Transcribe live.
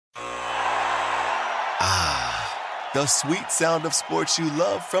The sweet sound of sports you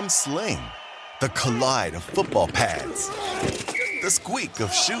love from Sling. The collide of football pads. The squeak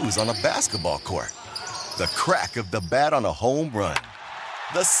of shoes on a basketball court. The crack of the bat on a home run.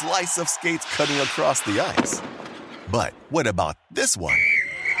 The slice of skates cutting across the ice. But what about this one?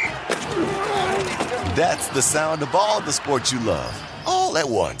 That's the sound of all the sports you love, all at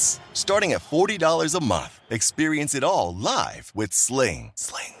once. Starting at $40 a month. Experience it all live with Sling.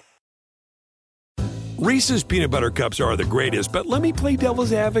 Reese's peanut butter cups are the greatest, but let me play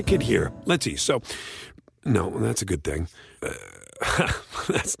devil's advocate here. Let's see. So, no, that's a good thing.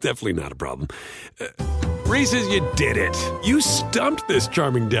 That's definitely not a problem. Reese's, you did it. You stumped this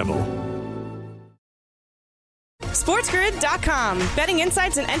charming devil. SportsGrid.com. Betting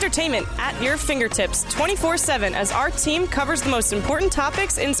insights and entertainment at your fingertips 24/7 as our team covers the most important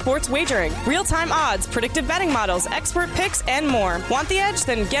topics in sports wagering. Real-time odds, predictive betting models, expert picks, and more. Want the edge?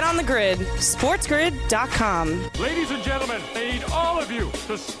 Then get on the grid. SportsGrid.com. Ladies and gentlemen, I need all of you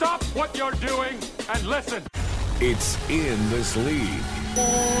to stop what you're doing and listen. It's In This League.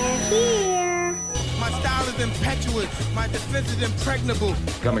 They're here. My style is impetuous. My defense is impregnable.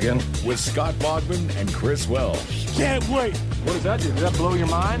 Come again? With Scott Bogman and Chris Welsh. Can't wait. What does that do? Did that blow your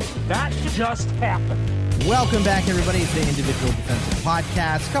mind? That just happened. Welcome back, everybody. It's the Individual Defensive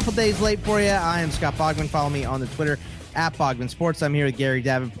Podcast. A couple days late for you. I am Scott Bogman. Follow me on the Twitter at Bogman Sports. I'm here with Gary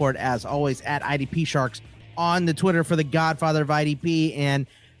Davenport, as always, at IDP Sharks on the Twitter for the godfather of IDP. And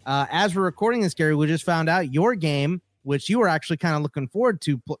as we're recording this, Gary, we just found out your game, which you were actually kind of looking forward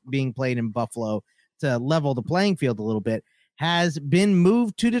to being played in Buffalo to level the playing field a little bit, has been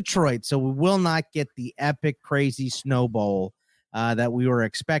moved to Detroit. So we will not get the epic, crazy Snow Bowl that we were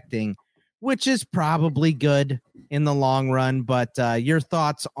expecting, which is probably good in the long run. But your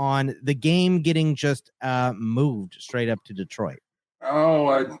thoughts on the game getting just moved straight up to Detroit? Oh,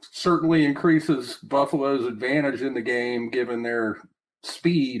 it certainly increases Buffalo's advantage in the game, given their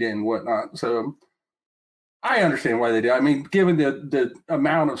speed and whatnot. So I understand why they do. I mean, given the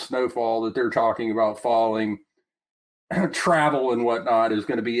amount of snowfall that they're talking about falling, travel and whatnot is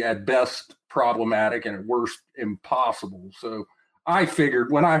going to be at best problematic and at worst impossible. So I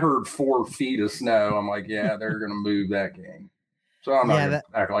figured when I heard 4 feet of snow, I'm like, yeah, they're going to move that game. So I'm not going to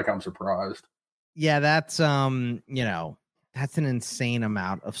act like I'm surprised. Yeah, that's that's an insane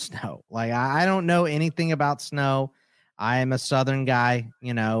amount of snow. Like I don't know anything about snow. I am a Southern guy,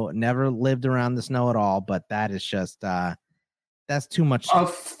 never lived around the snow at all, but that is just, that's too much. A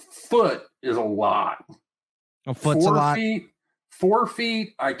foot is a lot. A foot's a lot. 4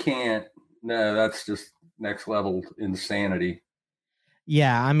 feet, I can't. No, that's just next level insanity.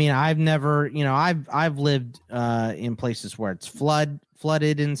 Yeah. I mean, I've never, I've lived in places where it's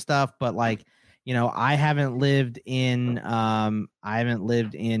flooded and stuff, but like, I haven't lived in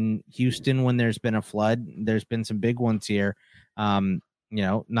Houston when there's been a flood. There's been some big ones here.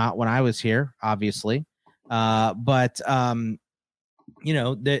 Not when I was here, obviously. We've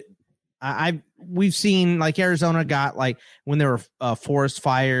seen like Arizona got like when there were forest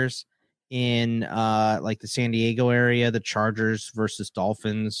fires in like the San Diego area, the Chargers versus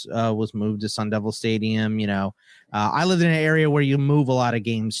Dolphins was moved to Sun Devil Stadium. I lived in an area where you move a lot of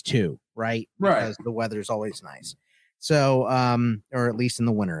games too. Right. Because the weather's always nice. So, or at least in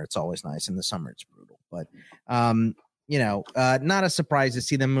the winter, it's always nice. In the summer, it's brutal. But, not a surprise to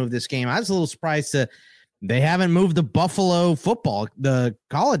see them move this game. I was a little surprised they haven't moved the Buffalo football, the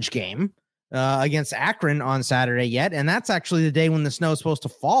college game against Akron on Saturday yet. And that's actually the day when the snow is supposed to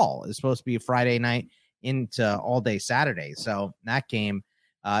fall. It's supposed to be a Friday night into all day Saturday. So that game,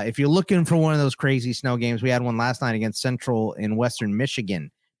 if you're looking for one of those crazy snow games, we had one last night against Central in Western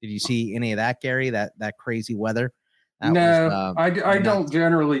Michigan. Did you see any of that, Gary? That crazy weather? I don't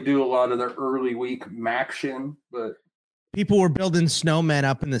generally do a lot of the early week action, but people were building snowmen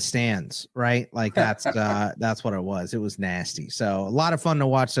up in the stands, right? Like that's what it was. It was nasty. So a lot of fun to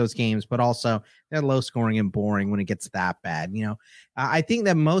watch those games, but also they're low scoring and boring when it gets that bad. I think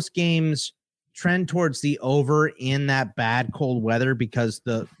that most games trend towards the over in that bad cold weather because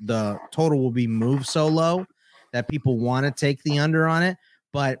the total will be moved so low that people want to take the under on it.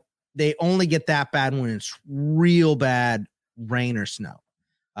 But they only get that bad when it's real bad rain or snow.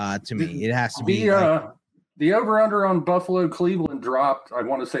 To me, it has to be the over-under on Buffalo Cleveland dropped, I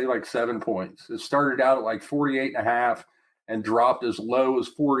want to say like 7 points. It started out at like 48.5 and dropped as low as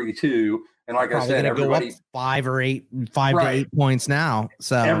 42. And like I said, everybody go up 5 to 8 points now.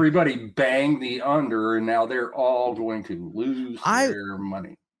 So everybody banged the under, and now they're all going to lose their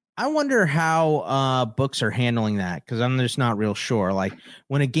money. I wonder how books are handling that because I'm just not real sure. Like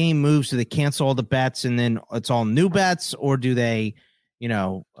when a game moves, do they cancel all the bets and then it's all new bets, or do they,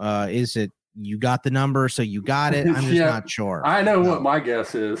 is it you got the number, so you got it. I'm just not sure. I know what my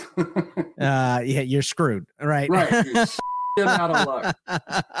guess is. Yeah, you're screwed, right? Right. You're out of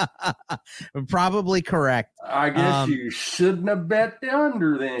luck. Probably correct. I guess you shouldn't have bet the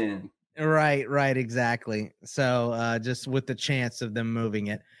under then. Right, exactly. So just with the chance of them moving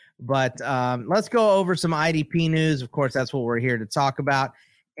it. But let's go over some IDP news. Of course, that's what we're here to talk about.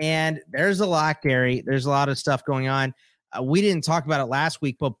 And there's a lot, Gary. There's a lot of stuff going on. We didn't talk about it last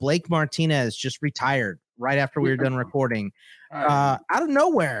week, but Blake Martinez just retired right after we were done recording. Out of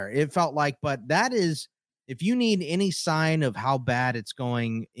nowhere, it felt like. But that is, if you need any sign of how bad it's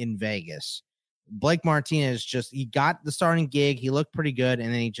going in Vegas, Blake Martinez he got the starting gig. He looked pretty good,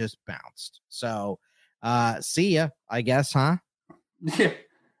 and then he just bounced. So see ya, I guess, huh? Yeah.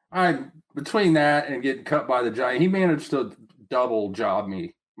 Between that and getting cut by the Giants, he managed to double job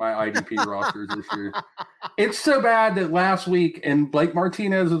me. My IDP rosters this year. It's so bad that last week, and Blake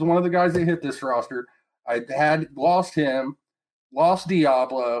Martinez is one of the guys that hit this roster. I had lost him, lost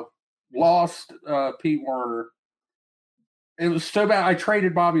Diablo, lost Pete Werner. It was so bad. I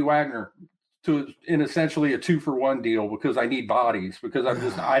traded Bobby Wagner in essentially a 2-for-1 deal because I need bodies because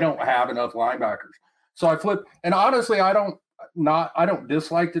I don't have enough linebackers. So I flipped, and honestly, I don't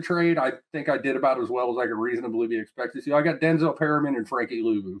dislike the trade. I think I did about as well as I could reasonably be expected to. I got Denzel Perriman and Frankie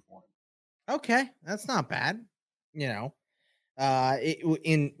Louvu for him. Okay, that's not bad. When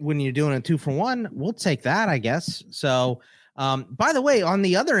you're doing a 2-for-1, we'll take that, I guess. So, by the way, on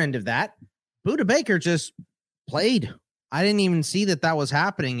the other end of that, Budda Baker just played. I didn't even see that was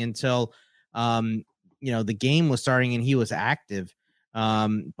happening until the game was starting and he was active.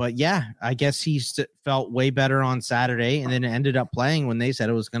 But yeah, I guess he felt way better on Saturday and then ended up playing when they said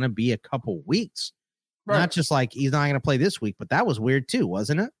it was going to be a couple weeks. Right. Not just like he's not going to play this week, but that was weird too,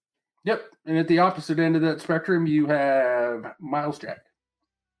 wasn't it? Yep. And at the opposite end of that spectrum, you have Miles Jack.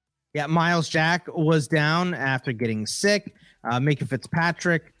 Yeah, Miles Jack was down after getting sick. Micah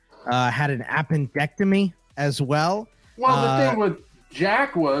Fitzpatrick had an appendectomy as well. Well, the thing with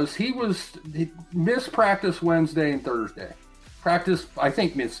Jack was he missed practice Wednesday and Thursday. Practice, I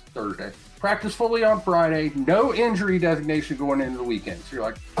think, missed Thursday. Practice fully on Friday. No injury designation going into the weekend. So you're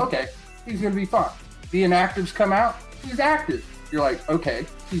like, okay, he's going to be fine. The inactives come out. He's active. You're like, okay,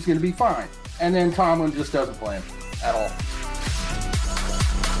 he's going to be fine. And then Tomlin just doesn't play him at all.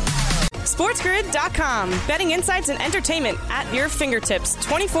 SportsGrid.com. Betting insights and entertainment at your fingertips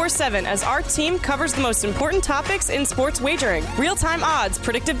 24/7 as our team covers the most important topics in sports wagering. Real-time odds,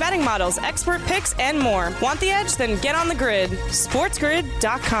 predictive betting models, expert picks, and more. Want the edge? Then get on the grid.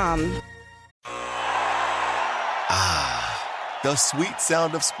 SportsGrid.com. The sweet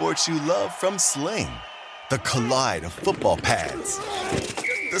sound of sports you love from Sling. The collide of football pads.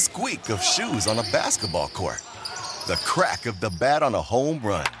 The squeak of shoes on a basketball court. The crack of the bat on a home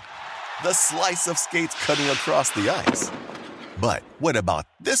run. The slice of skates cutting across the ice. But what about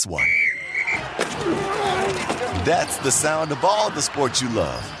this one? That's the sound of all the sports you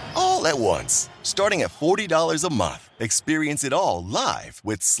love, all at once. Starting at $40 a month. Experience it all live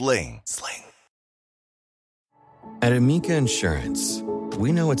with Sling. At Amica Insurance,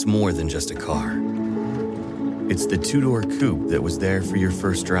 we know it's more than just a car. It's the two-door coupe that was there for your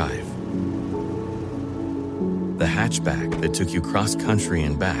first drive. The hatchback that took you cross-country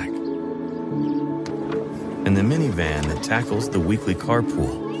and back. And the minivan that tackles the weekly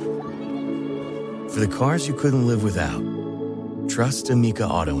carpool. For the cars you couldn't live without, trust Amica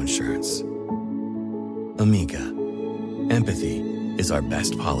Auto Insurance. Amica. Empathy is our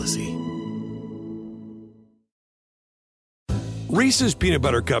best policy. Reese's Peanut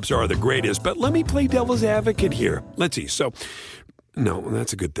Butter Cups are the greatest, but let me play devil's advocate here. Let's see. So, no,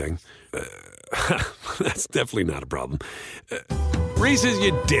 that's a good thing. That's definitely not a problem. Reese's,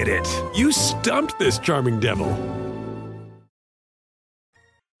 you did it. You stumped this charming devil.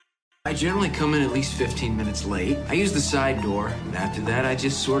 I generally come in at least 15 minutes late. I use the side door, and after that, I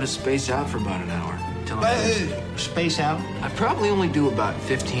just sort of space out for about an hour. Space out? I probably only do about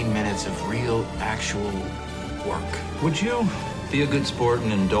 15 minutes of real, actual work. Would you be a good sport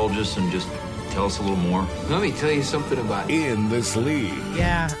and indulge us and just tell us a little more? Let me tell you something about In This League.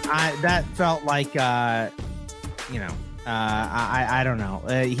 Yeah, that felt like, I don't know.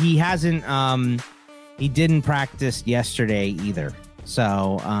 He hasn't, he didn't practice yesterday either.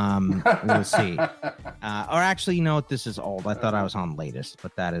 So, we'll see. Or actually, you know what? This is old. I thought I was on latest,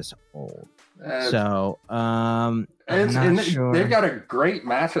 but that is old. So, sure. They've got a great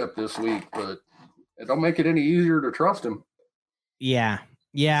matchup this week, but it don't make it any easier to trust him. Yeah,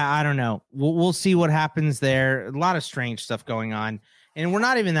 I don't know. We'll see what happens there. A lot of strange stuff going on, and we're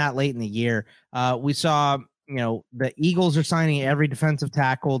not even that late in the year. We saw the Eagles are signing every defensive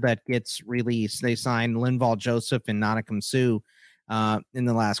tackle that gets released. They signed Linval Joseph and Nanakum Suh in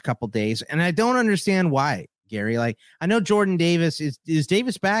the last couple days. And I don't understand why, Gary. Like, I know Jordan Davis is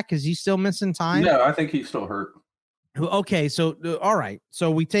Davis back? Is he still missing time? No, I think he's still hurt. Okay. So, all right. So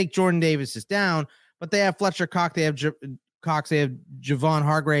we take Jordan Davis is down, but they have Fletcher Cox. They have they have Javon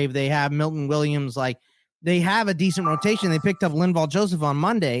Hargrave. They have Milton Williams. Like, they have a decent rotation. They picked up Linval Joseph on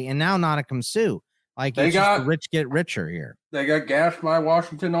Monday and now Nanakum Suh. Like, it's just the rich get richer here. They got gashed by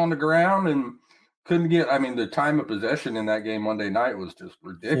Washington on the ground and couldn't get. I mean, the time of possession in that game Monday night was just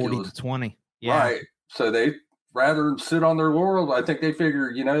ridiculous. 40-20. Yeah. Right. So they rather than sit on their laurels, I think they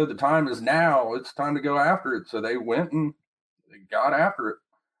figure, the time is now. It's time to go after it. So they went and they got after it.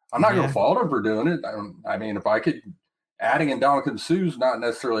 I'm not going to fault them for doing it. I mean, if I could, adding in Nanakum Suh's not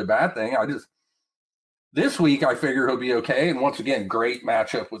necessarily a bad thing. This week I figure he'll be okay. And once again, great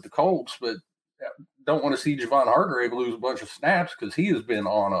matchup with the Colts, but don't want to see Javon Hargrave lose a bunch of snaps because he has been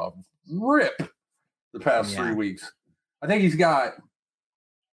on a rip the past 3 weeks. I think he's got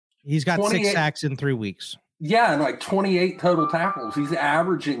 6 sacks in 3 weeks. Yeah, and like 28 total tackles. He's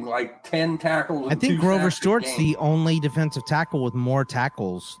averaging like 10 tackles. I think Grover Stewart's the only defensive tackle with more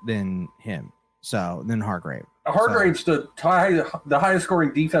tackles than him. Than Hargrave. Hargrave's the highest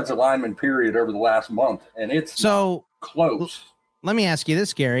scoring defensive lineman period over the last month, and it's so close. Let me ask you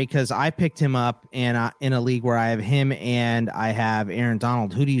this, Gary, because I picked him up in a league where I have him and I have Aaron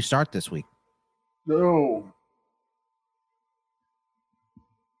Donald. Who do you start this week? No.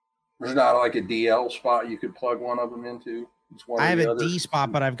 There's not like a DL spot you could plug one of them into. I have a D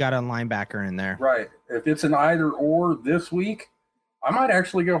spot, but I've got a linebacker in there. Right. If it's an either or this week, I might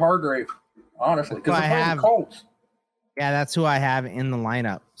actually go Hargrave, honestly, because I have the Colts. Yeah, that's who I have in the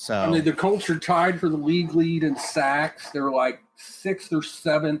lineup. So I mean, the Colts are tied for the league lead in sacks. They're like 6th or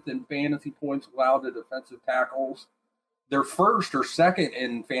 7th in fantasy points allowed to defensive tackles. They're 1st or 2nd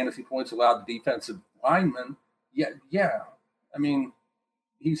in fantasy points allowed to defensive linemen. Yeah. I mean,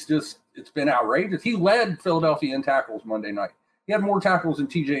 it's been outrageous. He led Philadelphia in tackles Monday night. He had more tackles than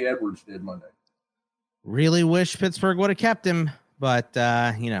TJ Edwards did Monday. Really wish Pittsburgh would have kept him, but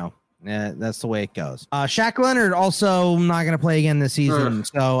that's the way it goes. Shaq Leonard also not going to play again this season.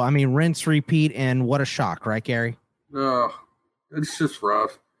 So, I mean, rinse, repeat, and what a shock, right, Gary? It's just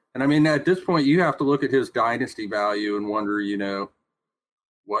rough. And, I mean, at this point, you have to look at his dynasty value and wonder,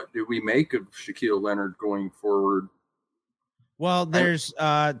 what do we make of Shaquille Leonard going forward? Well, there's 2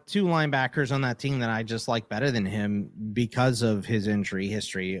 linebackers on that team that I just like better than him because of his injury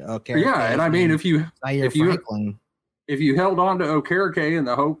history. Okay. Yeah, and I mean, if you held on to Okereke in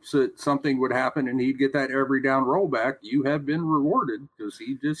the hopes that something would happen and he'd get that every down rollback, you have been rewarded because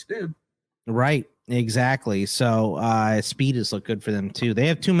he just did. Right, exactly. So speed has looked good for them too. They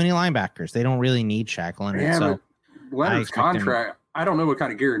have too many linebackers. They don't really need Shaq Leonard. Yeah, so Leonard's contract, I don't know what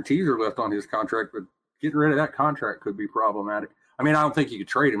kind of guarantees are left on his contract, but getting rid of that contract could be problematic. I mean, I don't think you could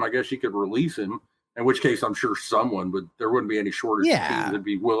trade him. I guess you could release him, in which case I'm sure someone would. There wouldn't be any shortage of teams that'd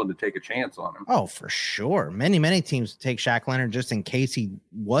be willing to take a chance on him. Oh, for sure. Many teams take Shaq Leonard just in case he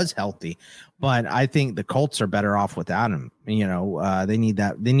was healthy. But I think the Colts are better off without him. They need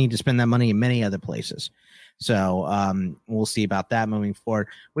that. They need to spend that money in many other places. So we'll see about that moving forward.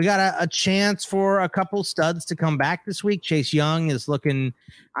 We got a chance for a couple studs to come back this week. Chase Young is looking.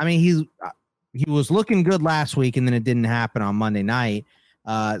 I mean, he was looking good last week, and then it didn't happen on Monday night.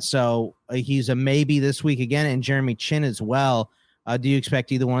 So he's a maybe this week again, and Jeremy Chin as well. Do you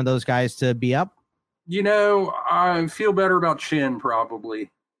expect either one of those guys to be up? I feel better about Chin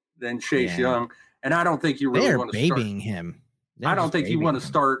probably than Chase Young, and I don't think you really want to babying him. I don't think you want to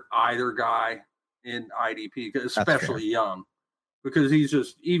start either guy in IDP, especially Young, because he's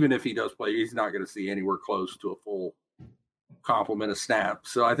just, even if he does play, he's not going to see anywhere close to a full complement of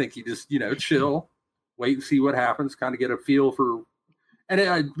snaps. So I think you just, chill, wait and see what happens, kind of get a feel for. And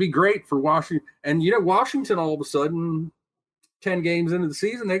it'd be great for Washington. And, Washington, all of a sudden, 10 games into the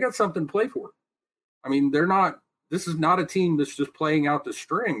season, they got something to play for. I mean, this is not a team that's just playing out the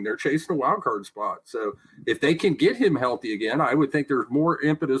string. They're chasing a wild card spot. So if they can get him healthy again, I would think there's more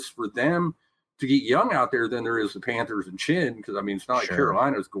impetus for them to get Young out there than there is the Panthers and Chin. Because, I mean, it's not like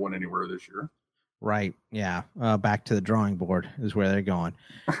Carolina's going anywhere this year. Right. Yeah. Back to the drawing board is where they're going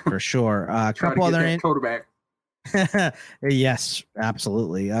for sure. A couple other quarterback. Yes,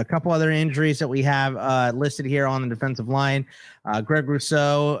 absolutely. A couple other injuries that we have listed here on the defensive line. Greg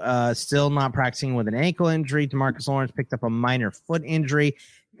Rousseau still not practicing with an ankle injury. DeMarcus Lawrence picked up a minor foot injury.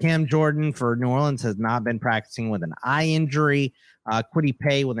 Cam Jordan for New Orleans has not been practicing with an eye injury. Kwity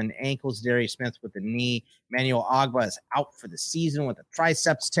Paye with an ankle. Darius Smith with a knee. Emmanuel Ogbah is out for the season with a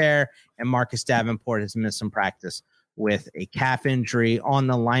triceps tear. And Marcus Davenport has missed some practice with a calf injury. On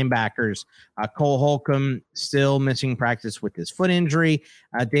the linebackers, Cole Holcomb still missing practice with his foot injury.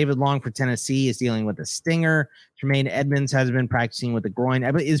 David Long for Tennessee is dealing with a stinger. Tremaine Edmonds has been practicing with a groin.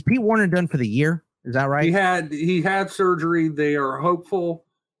 Is Pete Warner done for the year? Is that right? He had surgery. They are hopeful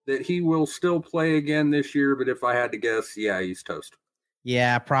that he will still play again this year, but if I had to guess, yeah, he's toast.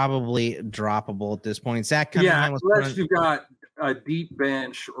 Yeah, probably droppable at this point. Zach Cunningham was unless you've got a deep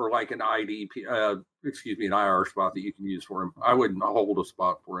bench or like an IDP, an IR spot that you can use for him. I wouldn't hold a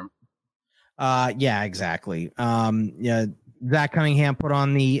spot for him. Yeah, exactly. Zach Cunningham put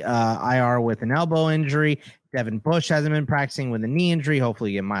on the IR with an elbow injury. Devin Bush hasn't been practicing with a knee injury.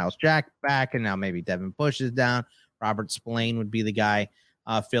 Hopefully you get Miles Jack back, and now maybe Devin Bush is down. Robert Spillane would be the guy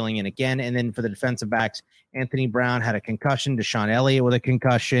filling in again. And then for the defensive backs, Anthony Brown had a concussion. Deshaun Elliott with a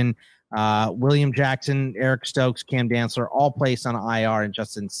concussion. William Jackson, Eric Stokes, Cam Dantzler, all placed on IR, and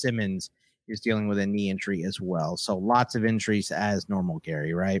Justin Simmons is dealing with a knee injury as well. So lots of injuries as normal,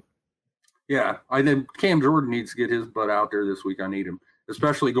 Gary, right? Yeah, I think Cam Jordan needs to get his butt out there this week. I need him,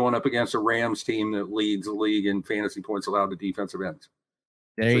 especially going up against a Rams team that leads the league in fantasy points allowed to defensive ends.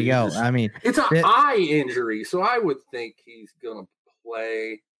 There you go. I mean, it's an eye injury, so I would think he's going to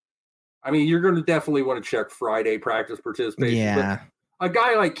play. I mean, you're going to definitely want to check Friday practice participation. Yeah. But a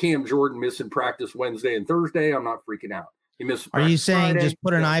guy like Cam Jordan missing practice Wednesday and Thursday, I'm not freaking out. He missed. Are you saying Friday, just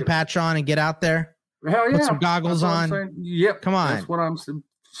put an eye patch on and get out there? Hell yeah. Put some goggles on. Yep. Come on. That's what I'm saying.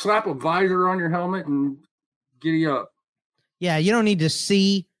 Slap a visor on your helmet and giddy up. Yeah, you don't need to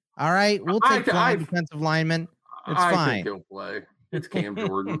see. All right, we'll take defensive lineman. It's fine. I think he'll play. It's Cam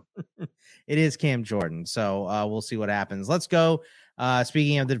Jordan. It is Cam Jordan. So we'll see what happens. Let's go.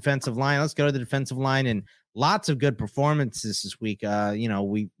 Speaking of the defensive line, let's go to the defensive line, and lots of good performances this week.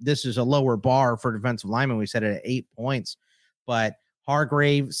 This is a lower bar for defensive linemen. We set it at 8 points, but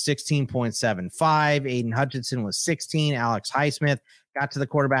Hargrave 16.75, Aiden Hutchinson was 16, Alex Highsmith got to the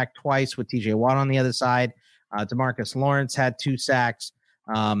quarterback twice with TJ Watt on the other side. DeMarcus Lawrence had 2 sacks,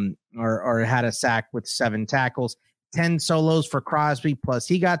 or had a sack with 7 tackles. 10 solos for Crosby, plus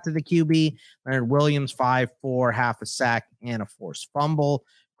he got to the QB. Leonard Williams, 5-4, half a sack, and a forced fumble.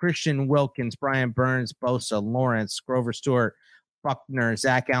 Christian Wilkins, Brian Burns, Bosa, Lawrence, Grover Stewart, Buckner,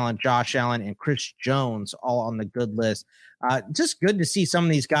 Zach Allen, Josh Allen, and Chris Jones all on the good list. Just good to see some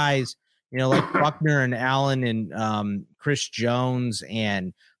of these guys, like Buckner and Allen and Chris Jones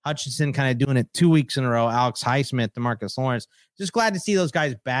and Hutchinson kind of doing it 2 weeks in a row. Alex Highsmith, DeMarcus Lawrence. Just glad to see those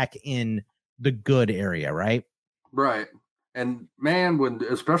guys back in the good area, right? Right. And man,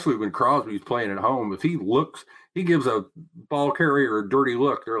 especially when Crosby's playing at home, if he gives a ball carrier a dirty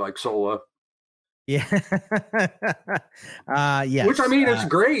look, they're like Sola. Yeah. Yes. Which, I mean, it's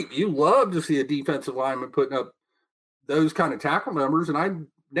great. You love to see a defensive lineman putting up those kind of tackle numbers. And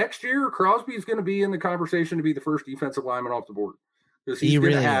next year, Crosby is going to be in the conversation to be the first defensive lineman off the board. Because he's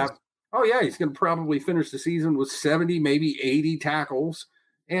going to have, he's going to probably finish the season with 70, maybe 80 tackles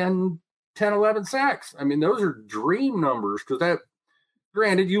and 10, 11 sacks. I mean, those are dream numbers because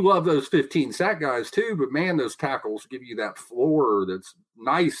granted, you love those 15 sack guys too, but man, those tackles give you that floor that's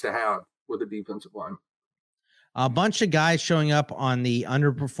nice to have with a defensive line. A bunch of guys showing up on the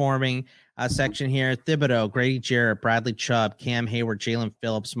underperforming section here. Thibodeau, Grady Jarrett, Bradley Chubb, Cam Hayward, Jalen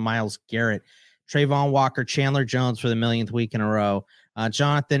Phillips, Myles Garrett, Trayvon Walker, Chandler Jones for the millionth week in a row,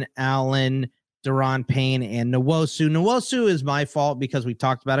 Jonathan Allen, Daron Payne, and Nwosu. Nwosu is my fault because we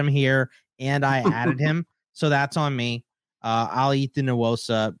talked about him here and I added him. So that's on me. I'll eat the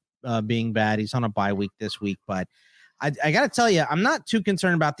Nwosu being bad. He's on a bye week this week, but I got to tell you, I'm not too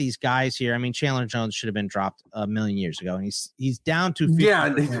concerned about these guys here. I mean, Chandler Jones should have been dropped a million years ago, and he's down to 50. Yeah,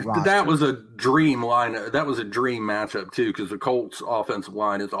 that was a dream line. That was a dream matchup too, because the Colts' offensive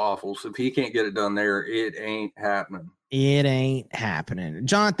line is awful. So if he can't get it done there, it ain't happening. It ain't happening.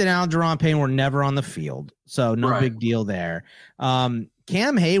 Jonathan Allen, Daron Payne were never on the field, so no big deal there.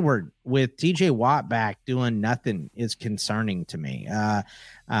 Cam Hayward with TJ Watt back doing nothing is concerning to me.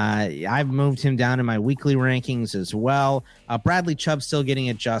 I've moved him down in my weekly rankings as well. Bradley Chubb still getting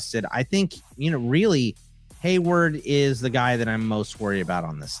adjusted. I think, really Hayward is the guy that I'm most worried about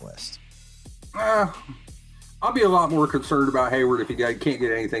on this list. I'll be a lot more concerned about Hayward if he can't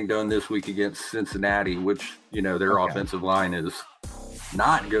get anything done this week against Cincinnati, which, their offensive line is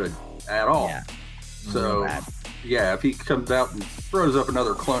not good at all. Yeah. So, if he comes out and throws up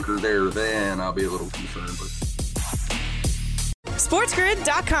another clunker there, then I'll be a little concerned. But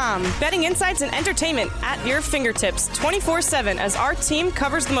SportsGrid.com. Betting insights and entertainment at your fingertips 24/7 as our team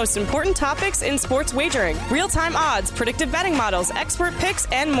covers the most important topics in sports wagering. Real-time odds, predictive betting models, expert picks,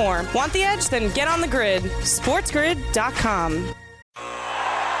 and more. Want the edge? Then get on the grid. SportsGrid.com.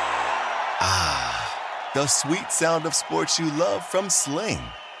 The sweet sound of sports you love from Sling.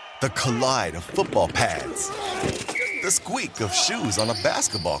 The collide of football pads. The squeak of shoes on a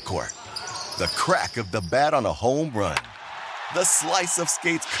basketball court. The crack of the bat on a home run. The slice of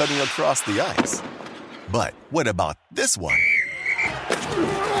skates cutting across the ice. But what about this one?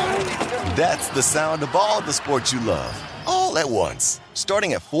 That's the sound of all the sports you love, all at once.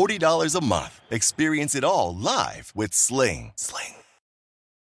 Starting at $40 a month. Experience it all live with Sling.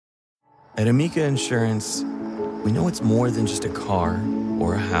 At Amica Insurance, we know it's more than just a car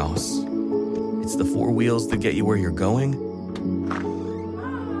or a house. It's the four wheels that get you where you're going and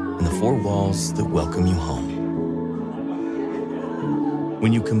the four walls that welcome you home.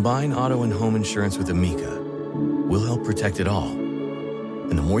 When you combine auto and home insurance with Amica, we'll help protect it all.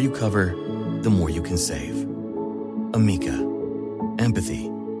 And the more you cover, the more you can save. Amica.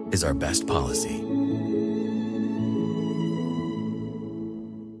 Empathy is our best policy.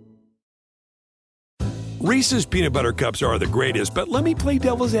 Reese's peanut butter cups are the greatest, but let me play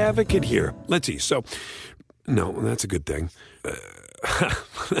devil's advocate here. Let's see. So, no, that's a good thing.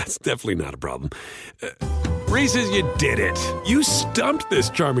 That's definitely not a problem. Reese's, you did it. You stumped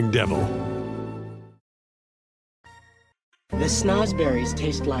this charming devil. The snozberries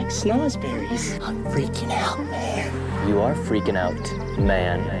taste like snozberries. I'm freaking out, man. You are freaking out,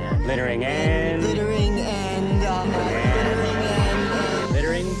 man. Littering and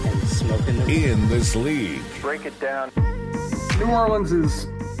smoking the in this league. Break it down. New Orleans is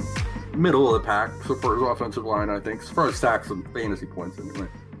middle of the pack so far as offensive line, I think, as far as sacks and fantasy points anyway.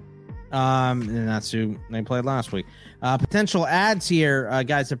 And that's who they played last week. Potential ads here,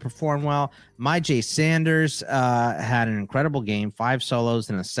 guys that performed well. Myjai Sanders had an incredible game, 5 solos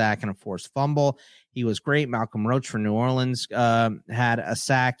and a sack and a forced fumble. He was great. Malcolm Roach for New Orleans had a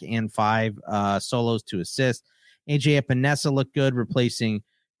sack and 5 solos to assist. AJ Epinesa looked good, replacing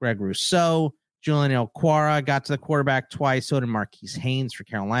Greg Rousseau. Julian Elquara got to the quarterback twice. So did Marquise Haynes for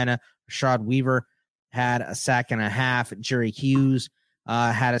Carolina. Rashad Weaver had a sack and a half. Jerry Hughes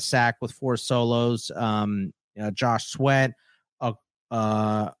had a sack with 4 solos. Josh Sweat,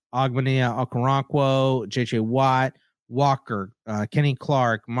 Ogbania Okoronkwo, J.J. Watt, Walker, Kenny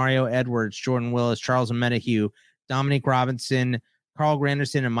Clark, Mario Edwards, Jordan Willis, Charles Omenihu, Dominique Robinson, Carl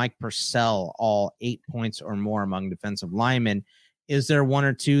Granderson, and Mike Purcell, all 8 points or more among defensive linemen. Is there one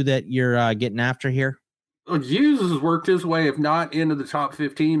or two that you're getting after here? Well, Hughes has worked his way, if not into the top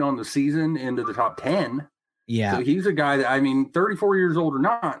 15 on the season, into the top 10. Yeah. So he's a guy that, 34 years old or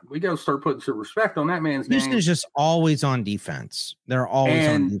not, we got to start putting some respect on that man's name. Houston's just always on defense. They're always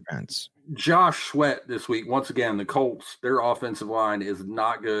on defense. Josh Sweat this week, once again, the Colts, their offensive line is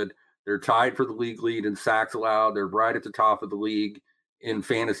not good. They're tied for the league lead in sacks allowed. They're right at the top of the league in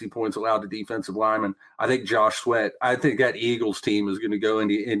fantasy points allowed to defensive linemen. I think Josh Sweat, I think that Eagles team is going to go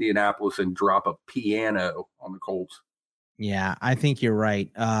into Indianapolis and drop a piano on the Colts. Yeah, I think you're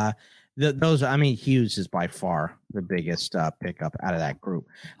right. Hughes is by far the biggest pickup out of that group.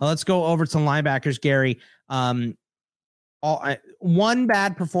 Let's go over to linebackers, Gary. One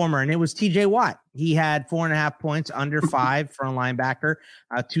bad performer, and it was TJ Watt. He had 4.5 points, under 5 for a linebacker,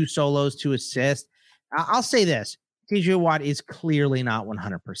 2 solos, 2 assists. I'll say this. TJ Watt is clearly not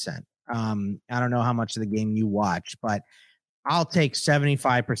 100%. I don't know how much of the game you watch, but I'll take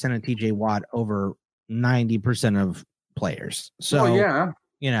 75% of TJ Watt over 90% of players. So,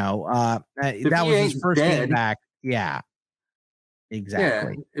 that was his first game back. Yeah,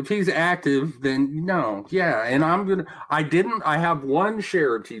 exactly. Yeah, if he's active, then no. Yeah, and I have one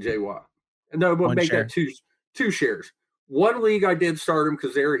share of TJ Watt. No, but make that two shares. One league I did start him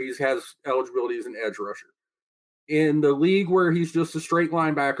because there he has eligibility as an edge rusher. In the league where he's just a straight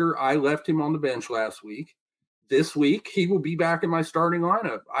linebacker, I left him on the bench last week. This week, he will be back in my starting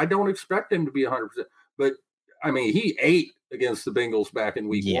lineup. I don't expect him to be 100%. But, he ate against the Bengals back in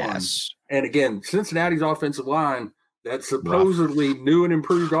week 1. And, again, Cincinnati's offensive line, that supposedly new and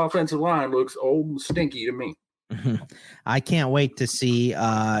improved offensive line, looks old and stinky to me. I can't wait to see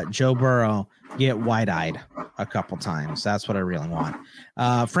Joe Burrow get wide-eyed a couple times. That's what I really want.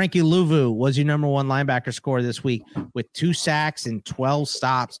 Frankie Louvu was your number 1 linebacker scorer this week with 2 sacks and 12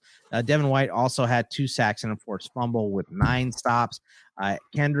 stops. Devin White also had 2 sacks and a forced fumble with 9 stops.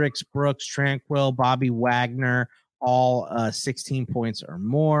 Kendricks, Brooks, Tranquil, Bobby Wagner, all 16 points or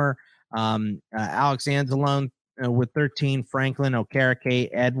more. Alex Anzalone with 13. Franklin, Okereke,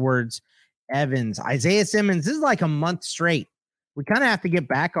 Edwards, Evans, Isaiah Simmons. This is like a month straight we kind of have to get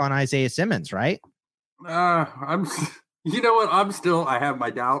back on Isaiah Simmons, right? You know what? I have my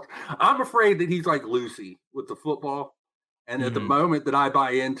doubts. I'm afraid that he's like Lucy with the football. And at the moment that I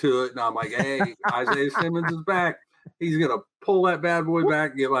buy into it and I'm like, hey, Isaiah Simmons is back, he's going to pull that bad boy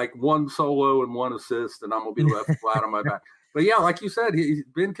back, get like one solo and one assist, and I'm going to be left flat on my back. But yeah, like you said, he's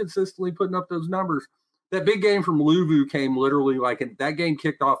been consistently putting up those numbers. That big game from Luvu came literally that game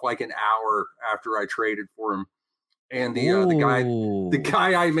kicked off like an hour after I traded for him. And the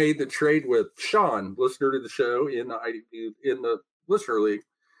guy I made the trade with, Sean, listener to the show in the listener league,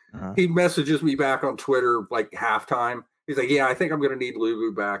 he messages me back on Twitter like halftime. He's like, yeah, I think I'm going to need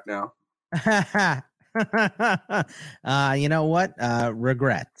Luvu back now. You know what?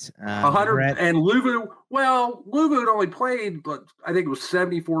 Regret. 100 and Luvu. Well, Luvu had only played, but I think it was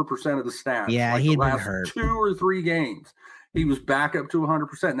 74% of the snaps. Yeah, like he'd the last been hurt 2 or 3 games. He was back up to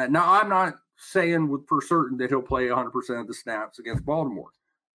 100%. Now, I'm not saying for certain that he'll play 100% of the snaps against Baltimore.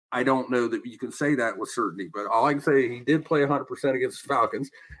 I don't know that you can say that with certainty, but all I can say, he did play 100% against the Falcons,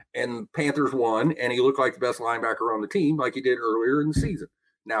 and Panthers won, and he looked like the best linebacker on the team, like he did earlier in the season.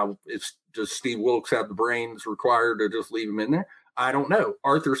 Now, does Steve Wilkes have the brains required to just leave him in there? I don't know.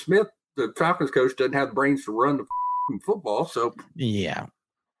 Arthur Smith, the Falcons coach, doesn't have the brains to run the football. So yeah,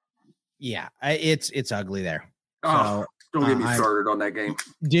 it's ugly there. Oh, so, don't get me started on that game,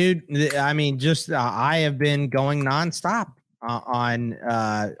 dude. I mean, I have been going nonstop on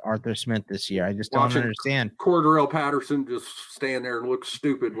Arthur Smith this year. I just don't understand. Cordarrelle Patterson just stand there and look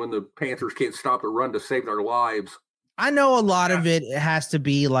stupid when the Panthers can't stop the run to save their lives. I know a lot of it has to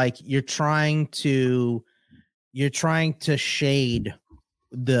be like you're trying to shade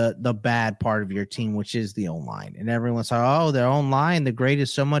the bad part of your team, which is the O-line. And everyone's like, oh, their O-line, the grade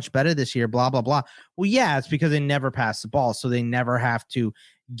is so much better this year, blah, blah, blah. Well, yeah, it's because they never pass the ball, so they never have to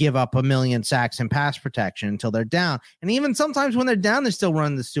give up 1 million sacks and pass protection until they're down. And even sometimes when they're down, they still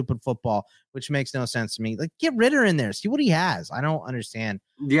run the stupid football, which makes no sense to me. Like, get Ritter in there. See what he has. I don't understand.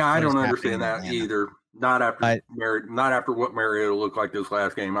 Yeah, I don't understand that either. Not after what Mariota looked like this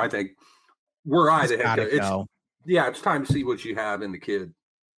last game. I think were I the head coach, it's time to see what you have in the kid.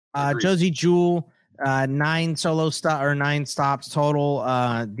 Josie Jewell, 9 stops total.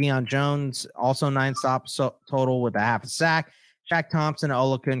 Deion Jones also 9 stops total with a half a sack. Shaq Thompson,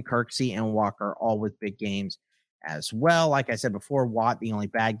 Olakun, Kirksey, and Walker all with big games as well. Like I said before, Watt the only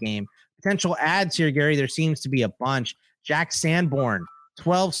bad game. Potential ads here, Gary. There seems to be a bunch. Jack Sanborn,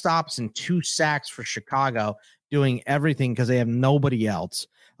 12 stops and 2 sacks for Chicago, doing everything because they have nobody else.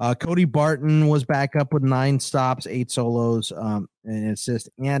 Cody Barton was back up with 9 stops, 8 solos, an assist,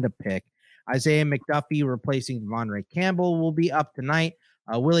 and a pick. Isaiah McDuffie replacing Devondre Campbell will be up tonight.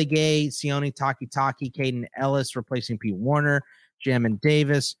 Willie Gay, Sione Takitaki, Caden Ellis replacing Pete Warner, Jamin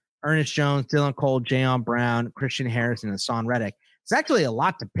Davis, Ernest Jones, Dylan Cole, Jayon Brown, Christian Harris, and Hassan Reddick. It's actually a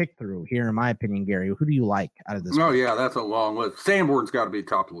lot to pick through here, in my opinion, Gary. Who do you like out of this? Oh, yeah, that's a long list. Sanborn's got to be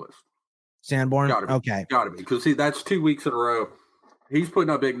top of the list. Sanborn? Okay. Got to be. Because, see, that's 2 weeks in a row. He's putting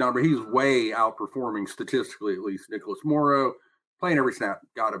up a big number. He's way outperforming, statistically at least, Nicholas Morrow. Playing every snap.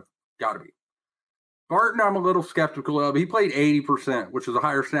 Got to be. Barton, I'm a little skeptical of. He played 80%, which is a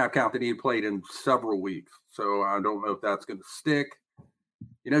higher snap count than he had played in several weeks. So I don't know if that's going to stick.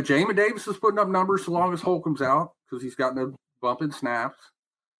 You know, Jamin Davis is putting up numbers so long as Holcomb's out because he's got no bump in snaps.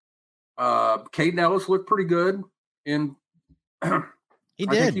 Caden Ellis looked pretty good. He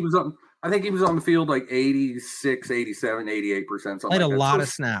did. I think he was on the field like 86, 87, 88%. Played a lot of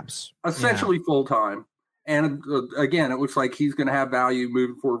snaps. Essentially full-time. And again, it looks like he's going to have value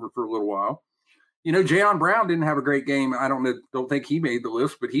moving forward for a little while. You know, Jayon Brown didn't have a great game. I don't think he made the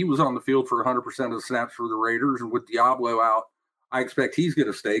list, but he was on the field for 100% of the snaps for the Raiders. And with Diablo out, I expect he's going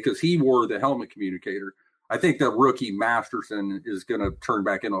to stay because he wore the helmet communicator. I think the rookie Masterson is going to turn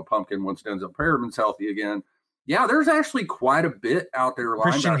back into a pumpkin once Denzel Perriman's healthy again. Yeah, there's actually quite a bit out there.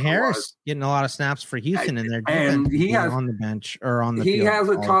 Christian Harris getting a lot of snaps for Houston in their defense, and he has on the bench or on the field. He has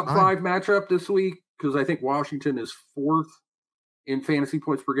a top 5 matchup this week because I think Washington is 4th in fantasy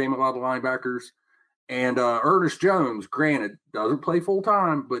points per game. A lot of linebackers. And Ernest Jones, granted, doesn't play full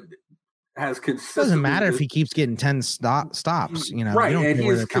time, but has consistently. Doesn't matter if he keeps getting 10 stops, you know. Right, you don't and care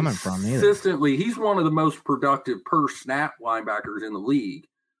where they're coming from either. Consistently, he's one of the most productive per snap linebackers in the league.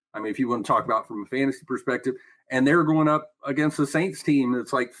 I mean, if you want to talk about from a fantasy perspective, and they're going up against the Saints team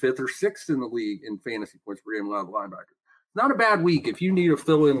that's like 5th or 6th in the league in fantasy points per game. A lot of linebackers. Not a bad week if you need a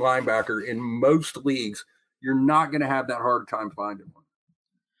fill-in linebacker in most leagues. You're not going to have that hard time finding one.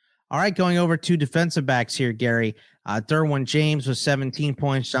 All right, going over to defensive backs here, Gary. Derwin James with 17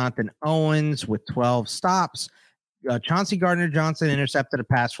 points. Jonathan Owens with 12 stops. Chauncey Gardner-Johnson intercepted a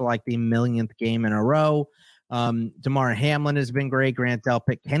pass for like the millionth game in a row. DeMar Hamlin has been great. Grant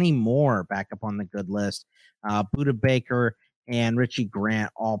Delpit, Kenny Moore back up on the good list. Budda Baker and Richie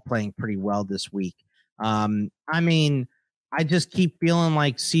Grant all playing pretty well this week. I mean, I just keep feeling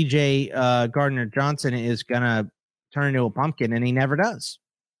like CJ Gardner-Johnson is going to turn into a pumpkin, and he never does.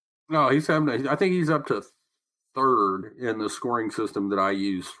 No, I think he's up to third in the scoring system that I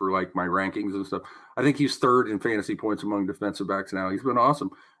use for like my rankings and stuff. I think he's third in fantasy points among defensive backs now. He's been awesome.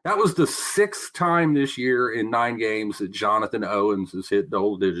 That was the 6th time this year in 9 games that Jonathan Owens has hit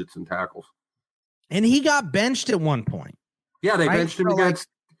double digits in tackles. And he got benched at one point. Yeah, they benched him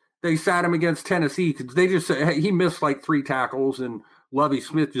they sat him against Tennessee. They just said, hey, he missed like 3 tackles, and Lovie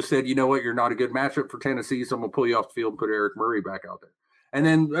Smith just said, you know what, you're not a good matchup for Tennessee, so I'm going to pull you off the field and put Eric Murray back out there. And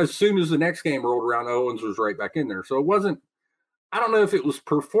then as soon as the next game rolled around, Owens was right back in there. So it wasn't, I don't know if it was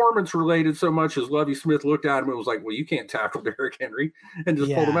performance related so much as Lovie Smith looked at him and was like, well, you can't tackle Derrick Henry, and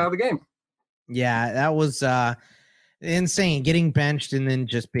just pulled him out of the game. Yeah, that was insane. Getting benched and then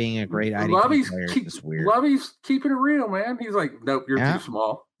just being a great IDP player is weird. Lovie's keeping it real, man. He's like, nope, you're too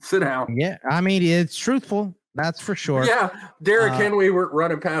small. Sit down. Yeah, I mean, it's truthful. That's for sure. Yeah, Derrick Henry were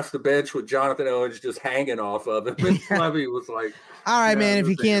running past the bench with Jonathan Owens just hanging off of him. And Lovie was like, all right, man, if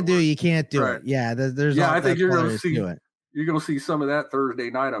you can't do it, you can't do it. Yeah, I think you're going to see it. You're going to see some of that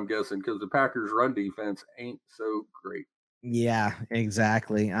Thursday night, I'm guessing, because the Packers' run defense ain't so great. Yeah,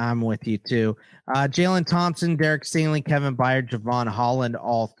 exactly. I'm with you, too. Jalen Thompson, Derek Stingley, Kevin Byard, Javon Holland,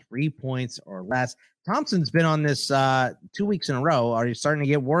 all 3 points or less. Thompson's been on this 2 weeks in a row. Are you starting to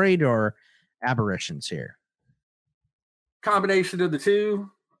get worried or aberrations here? Combination of the two.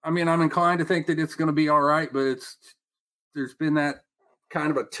 I mean, I'm inclined to think that it's going to be all right, but there's been that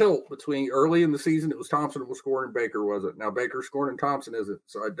kind of a tilt between early in the season. It was Thompson that was scoring and Baker wasn't. Now Baker's scoring and Thompson isn't.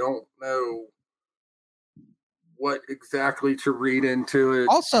 So I don't know what exactly to read into it.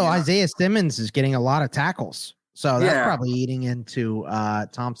 Also, Isaiah Simmons is getting a lot of tackles. So that's probably eating into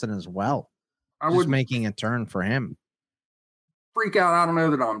Thompson as well. I was making a turn for him. Freak out. I don't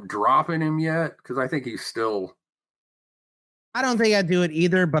know that I'm dropping him yet because I think he's still. I don't think I'd do it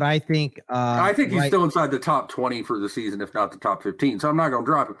either, but I think he's still inside the top 20 for the season, if not the top 15. So I'm not going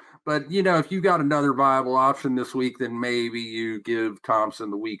to drop him. But, if you got another viable option this week, then maybe you give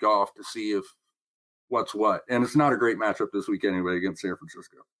Thompson the week off to see if what's what. And it's not a great matchup this week anyway against San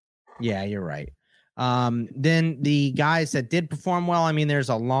Francisco. Yeah, you're right. Then the guys that did perform well, I mean, there's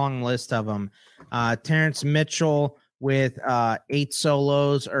a long list of them. Terrence Mitchell with 8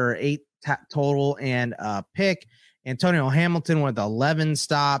 solos or 8 total and a pick. Antonio Hamilton with 11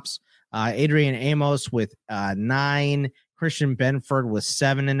 stops. Adrian Amos with 9. Christian Benford with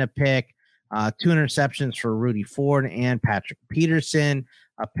 7 and a pick. 2 interceptions for Rudy Ford and Patrick Peterson.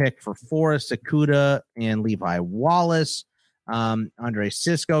 A pick for Forrest Akuda and Levi Wallace. Andre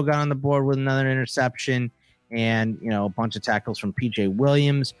Sisco got on the board with another interception. And, a bunch of tackles from PJ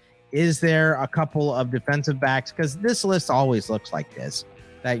Williams. Is there a couple of defensive backs? Because this list always looks like this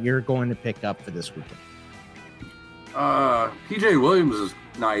that you're going to pick up for this weekend. PJ Williams is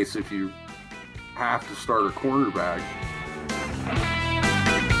nice if you have to start a cornerback.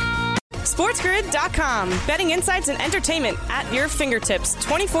 SportsGrid.com. Betting insights and entertainment at your fingertips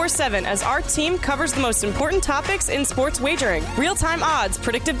 24/7 as our team covers the most important topics in sports wagering. Real-time odds,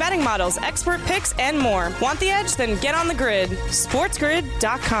 predictive betting models, expert picks, and more. Want the edge? Then get on the grid.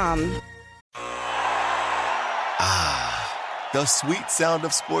 SportsGrid.com. The sweet sound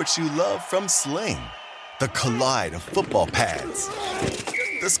of sports you love from Sling. The collide of football pads.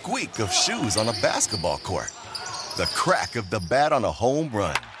 The squeak of shoes on a basketball court. The crack of the bat on a home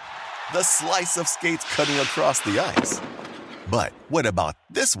run. The slice of skates cutting across the ice. But what about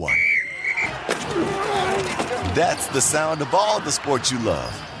this one? That's the sound of all the sports you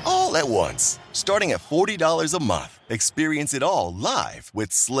love, all at once. Starting at $40 a month. Experience it all live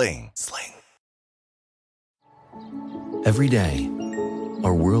with Sling. Every day,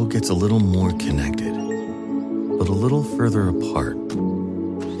 our world gets a little more connected, but a little further apart.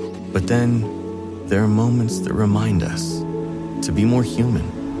 But then, there are moments that remind us to be more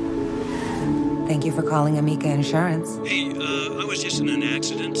human. Thank you for calling Amica Insurance. Hey, I was just in an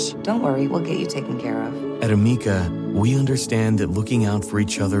accident. Don't worry, we'll get you taken care of. At Amica, we understand that looking out for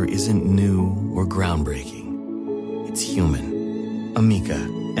each other isn't new or groundbreaking. It's human. Amica,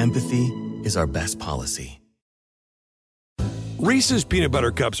 empathy is our best policy. Reese's Peanut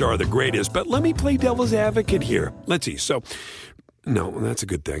Butter Cups are the greatest, but let me play devil's advocate here. Let's see. So, no, that's a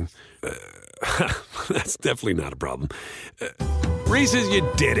good thing. That's definitely not a problem. Reese's, you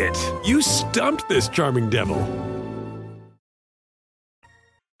did it. You stumped this charming devil.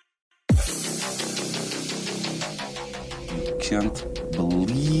 You can't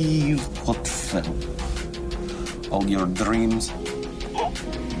believe what fell. all your dreams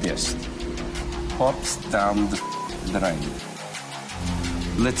just pops down the drain.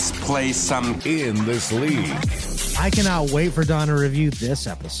 Let's play some in this league. I cannot wait for Don to review this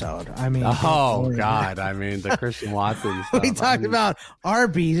episode. I mean, oh God, I mean the Christian Watson stuff. We talked about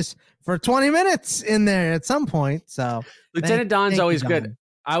Arby's for 20 minutes in there at some point. So Lieutenant Don's always good.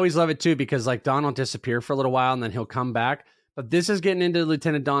 I always love it too, because like Don will disappear for a little while and then he'll come back. But this is getting into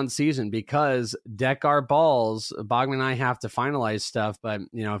Lieutenant Don's season, because deck our balls. Bogman and I have to finalize stuff, but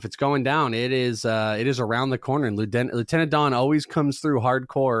you know, if it's going down, it is around the corner. And Lieutenant Don always comes through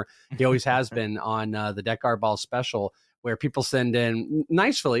hardcore. He always has been on the Deck Our Balls special, where people send in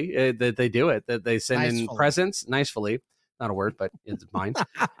nicefully that they do it, that they send in presents nicefully. Not a word, but it's mine.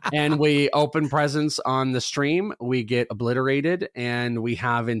 And we open presents on the stream. We get obliterated, and we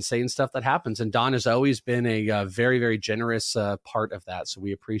have insane stuff that happens. And Don has always been a very, very generous part of that. So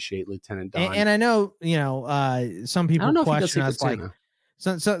we appreciate Lieutenant Don. And I know, some people question us. Like,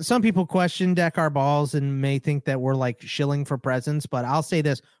 some people question Deck Our Balls and may think that we're like shilling for presents. But I'll say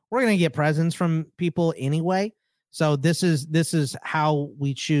this: we're going to get presents from people anyway. So this is how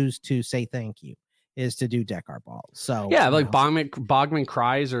we choose to say thank you. Is to do Deck Our Balls. So yeah, like Bogman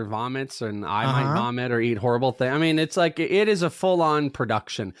cries or vomits, and I might vomit or eat horrible things. I mean, it's like it is a full-on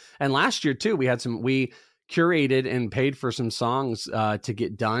production. And last year too, we curated and paid for some songs to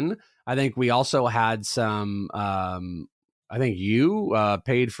get done. I think we also had some. I think you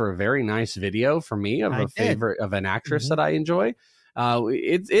paid for a very nice video for me of favorite of an actress that I enjoy.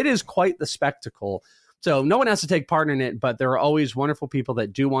 It is quite the spectacle. So no one has to take part in it, but there are always wonderful people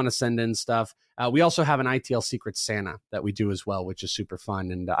that do want to send in stuff. We also have an ITL Secret Santa that we do as well, which is super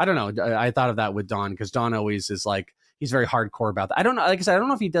fun. And I don't know, I thought of that with Don, because Don always is like, he's very hardcore about that. I don't know, like I said, I don't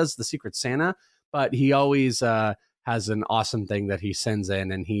know if he does the Secret Santa, but he always has an awesome thing that he sends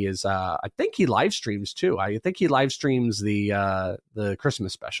in. And he is, I think he live streams too. I think he live streams the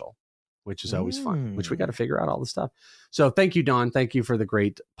Christmas special, which is always fun, which we got to figure out all the stuff. So thank you, Don. Thank you for the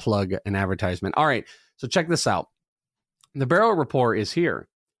great plug and advertisement. All right. So check this out. The Barrow Report is here,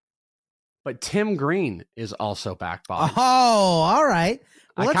 but Tim Green is also back, Bob. Oh, all right.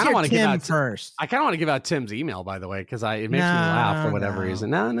 Well, I kind of want to give out first. I kind of want to give out Tim's email, by the way, because it makes me laugh for whatever reason.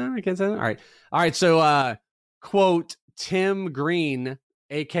 No, I can't say that. All right. So, quote, Tim Green,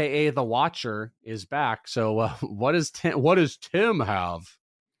 aka the Watcher, is back. So, what does Tim have?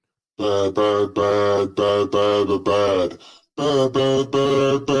 Bad, bad, bad, bad, bad, bad, bad, bad,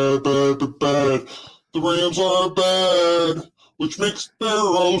 bad, bad, bad, bad. The Rams are bad, which makes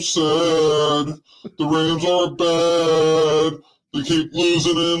Barrow sad. The Rams are bad. They keep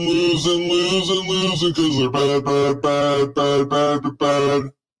losing and losing because they're bad, bad, bad, bad, bad,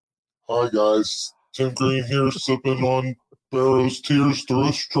 bad. Hi, guys. Tim Green here, sipping on Barrow's tears through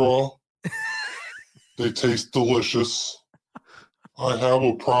a straw. They taste delicious. I have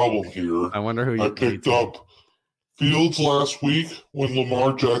a problem here. I wonder who you picked up Fields last week when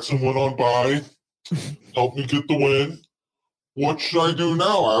Lamar Jackson went on bye. Helped me get the win. What should I do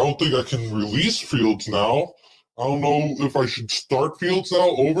now? I don't think I can release Fields now. I don't know if I should start Fields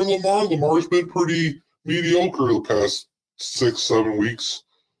now over Lamar. Lamar's been pretty mediocre the past 6-7 weeks.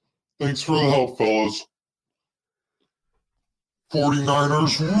 Thanks for the help, fellas.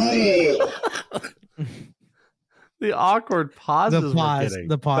 49ers rule! The awkward pauses.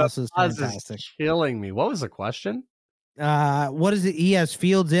 The pause is fantastic. Is killing me. What was the question? What is it? He has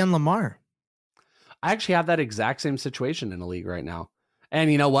Fields and Lamar. I actually have that exact same situation in the league right now.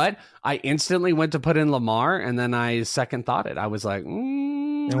 And you know what? I instantly went to put in Lamar, and then I second thought it. I was like,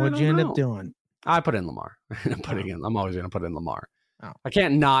 and what'd you end up doing? I put in Lamar. I'm always going to put in Lamar. Oh. I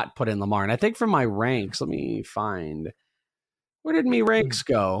can't not put in Lamar. And I think for my ranks, let me find. Where did me ranks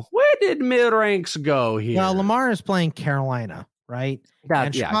go? Where did mid ranks go here? Well, Lamar is playing Carolina, right?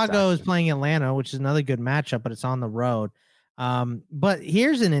 And Chicago is playing Atlanta, which is another good matchup, but it's on the road. But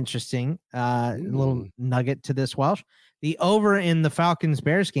here's an interesting little nugget to this, Welsh. The over in the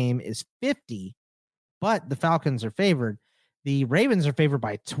Falcons-Bears game is 50, but the Falcons are favored. The Ravens are favored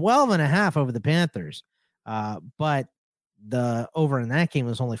by 12.5 over the Panthers. But the over in that game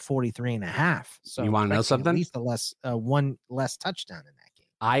was only 43.5. So you want to know something? At least one less touchdown in that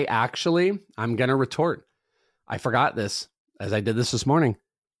game. I'm going to retort. I forgot this as I did this morning.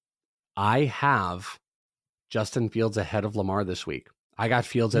 I have Justin Fields ahead of Lamar this week. I got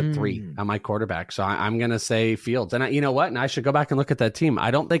Fields at 3 on my quarterback. So I'm going to say Fields. And you know what? And I should go back and look at that team. I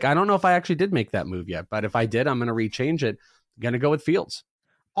don't know if I actually did make that move yet, but if I did, I'm going to rechange it. I'm going to go with Fields.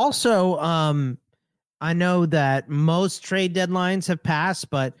 Also, I know that most trade deadlines have passed,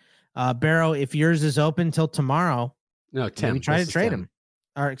 but Barrow, if yours is open till tomorrow, no, Tim, we try to trade him.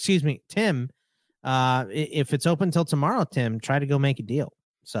 Or excuse me, Tim. if it's open till tomorrow, Tim, try to go make a deal.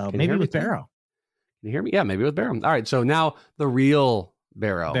 So maybe with Barrow. Can you hear me? Yeah, maybe with Barrow. All right, so now the real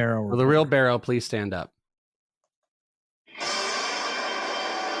Barrow. Barrow. The real Barrow, please stand up.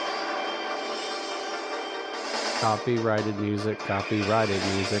 Copyrighted music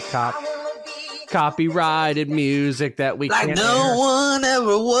that we like can't no hear. one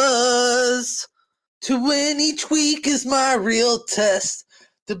ever was. To win each week is my real test.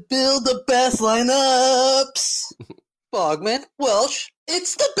 To build the best lineups. Bogman, Welsh,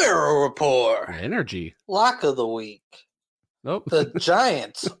 it's the Barrow Report. Energy. Lock of the week. Nope. The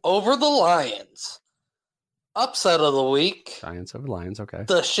Giants over the Lions. Upset of the week. Giants over Lions, okay.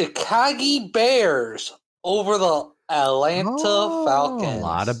 The Chicago Bears over the Atlanta Falcons. A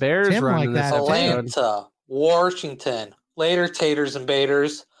lot of Bears running this episode. Atlanta, Washington. Later, Taters and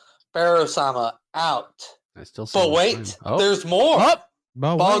Baiters. Barrow-sama out. I still see. But wait, there's more.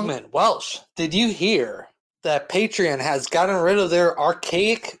 Bogman, Welsh, did you hear that Patreon has gotten rid of their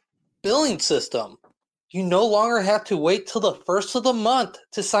archaic billing system? You no longer have to wait till the first of the month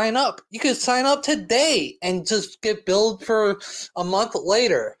to sign up. You could sign up today and just get billed for a month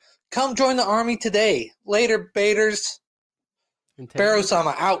later. Come join the army today. Later, Baiters.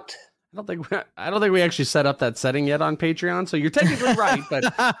 Barrow-sama out. I don't think we actually set up that setting yet on Patreon, so you're technically right, but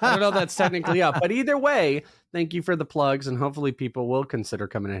I don't know if that's technically up. But either way, thank you for the plugs, and hopefully people will consider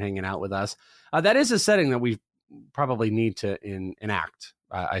coming and hanging out with us. That is a setting that we probably need to enact,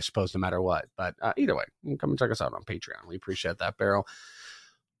 I suppose, no matter what. But either way, you can come and check us out on Patreon. We appreciate that, Barrow.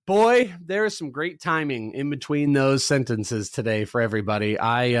 Boy, there is some great timing in between those sentences today for everybody.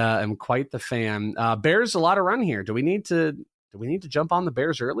 I am quite the fan. Bears, a lot of run here. Do we need to jump on the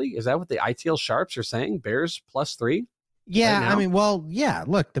Bears early? Is that what the ITL Sharps are saying? Bears +3? Yeah, right now? I mean, well, yeah,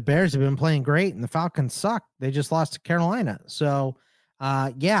 look, the Bears have been playing great and the Falcons suck. They just lost to Carolina. So,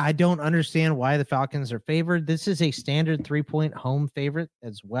 yeah, I don't understand why the Falcons are favored. This is a standard 3-point home favorite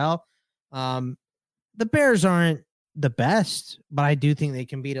as well. The Bears aren't the best, but I do think they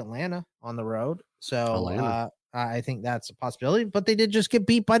can beat Atlanta on the road. So I think that's a possibility, but they did just get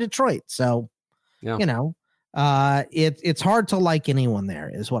beat by Detroit. So, you know, it's hard to like anyone there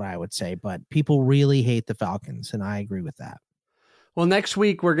is what I would say, but people really hate the Falcons. And I agree with that. Well, next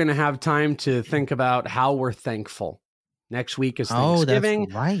week, we're going to have time to think about how we're thankful. Next week is Thanksgiving.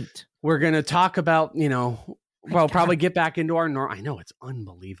 That's right. We're going to talk about, probably get back into our norm. I know, it's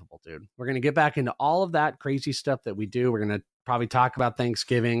unbelievable, dude. We're going to get back into all of that crazy stuff that we do. We're going to probably talk about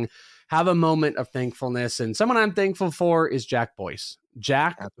Thanksgiving, have a moment of thankfulness. And someone I'm thankful for is Jack Boyce.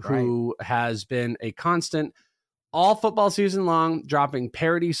 Jack, who has been a constant all football season long, dropping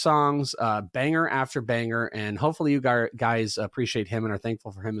parody songs, banger after banger. And hopefully you guys appreciate him and are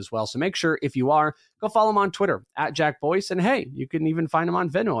thankful for him as well. So make sure, if you are, go follow him on Twitter at Jack Boyce. And hey, you can even find him on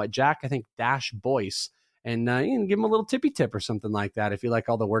Venmo at Jack, Boyce. And you can give him a little tippy tip or something like that if you like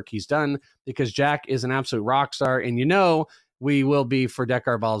all the work he's done, because Jack is an absolute rock star. And we will be, for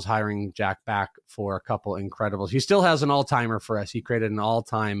Deckard Balls, hiring Jack back for a couple incredibles. He still has an all-timer for us. He created an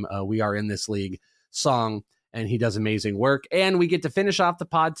all-time We Are in This League song, and he does amazing work. And we get to finish off the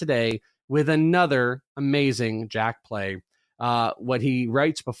pod today with another amazing Jack play. What he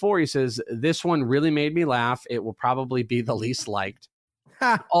writes before, he says, "This one really made me laugh. It will probably be the least liked."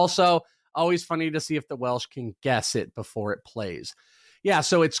 Also, always funny to see if the Welsh can guess it before it plays. Yeah,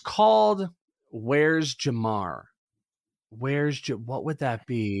 so it's called Where's Jamar? What would that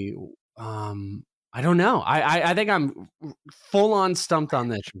be? I don't know. I think I'm full on stumped on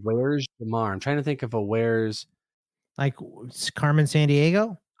this. Where's Jamar? I'm trying to think of a where's. Like Carmen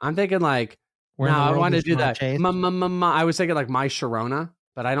Sandiego? I'm thinking like, no, I want to do that. I was thinking like My Sharona,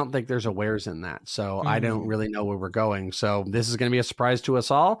 but I don't think there's a where's in that. So I don't really know where we're going. So this is going to be a surprise to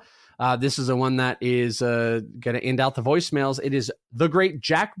us all. This is the one that is going to end out the voicemails. It is the great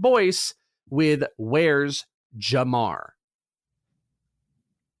Jack Boyce with Where's Jamar?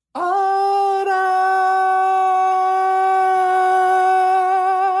 All right.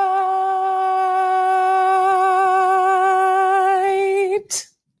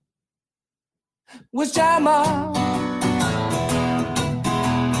 Was Jamar?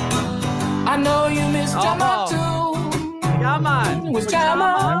 I know you miss Jamar too. Come on. Was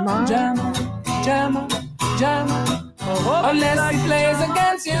Jamar? Unless he plays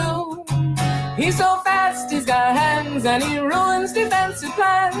against you. He's so fast, he's got hands, and he ruins defensive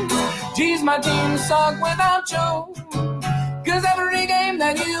plans. Geez, my team suck without you. Cause every game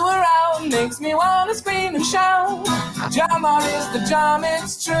that you are out makes me wanna scream and shout. Jamar is the jam,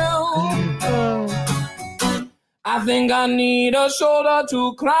 it's true. I think I need a shoulder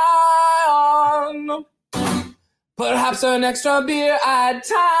to cry on. Perhaps an extra beer I'd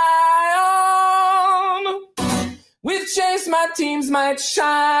tie on. with Chase my teams might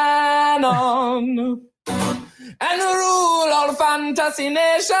shine on. And rule all fantasy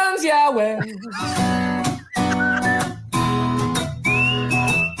nations, Yahweh.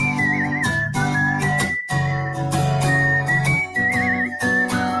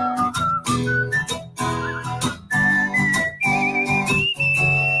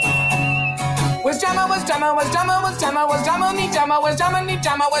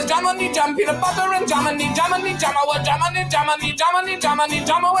 Was Jam, peanut butter and Germany, was Germany,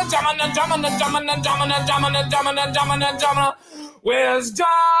 where's Jama?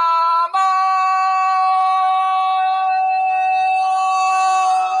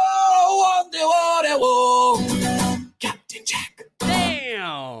 Captain Jack.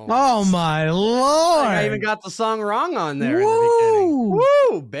 Damn. Oh my Lord. I even got the song wrong on there in the beginning.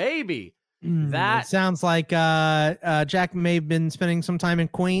 Woo, baby. That sounds like Jack may have been spending some time in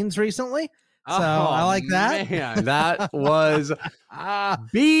Queens recently. So I like that. Man, that was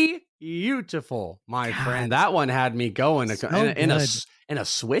beautiful, my friend. That one had me going in a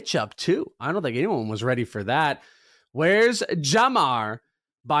switch up too. I don't think anyone was ready for that. Where's Jamar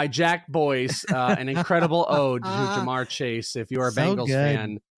by Jack Boyce? An incredible ode to Jamar Chase. If you're a Bengals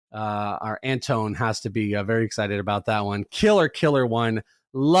fan, our Antone has to be very excited about that one. Killer one.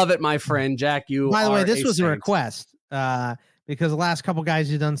 Love it, my friend. Jack, you by the way, this was saint. a request because the last couple guys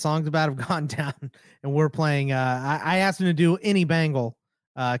you've done songs about have gone down, and we're playing. I asked him to do any Bengal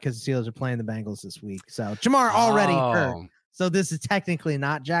because the Steelers are playing the Bengals this week. So Jamar already heard. So this is technically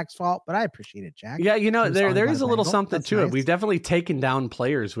not Jack's fault, but I appreciate it, Jack. Yeah, there is a little something to it. We've definitely taken down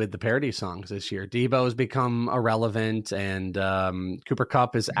players with the parody songs this year. Debo's become irrelevant, and Cooper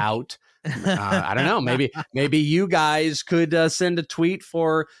Kupp is out. I don't know. Maybe you guys could send a tweet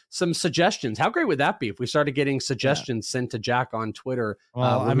for some suggestions. How great would that be if we started getting suggestions sent to Jack on Twitter?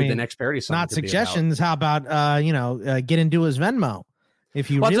 Well, the next parody song. Not suggestions. How about get into his Venmo? If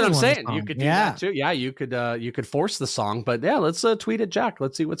you that's really what I'm saying. You could do that too. Yeah, you could force the song, but yeah, let's tweet at Jack.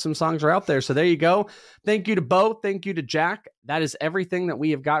 Let's see what some songs are out there. So there you go. Thank you to Bo. Thank you to Jack. That is everything that we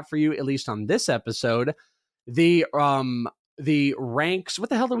have got for you, at least on this episode. The ranks, what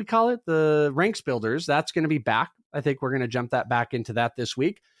the hell do we call it? The ranks builders. That's going to be back. I think we're going to jump that back into that this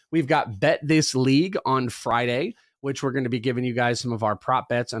week. We've got Bet This League on Friday, which we're going to be giving you guys some of our prop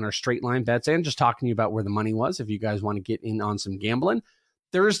bets and our straight line bets and just talking to you about where the money was if you guys want to get in on some gambling.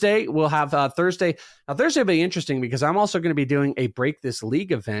 Thursday, we'll have Thursday. Now, Thursday will be interesting because I'm also going to be doing a Break This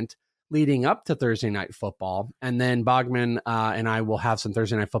League event leading up to Thursday Night Football. And then Bogman and I will have some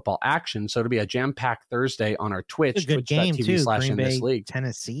Thursday Night Football action. So it'll be a jam-packed Thursday on our Twitch. Good game, too. Green Bay, League.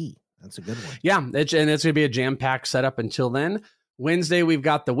 Tennessee. That's a good one. Yeah, and it's going to be a jam-packed setup until then. Wednesday, we've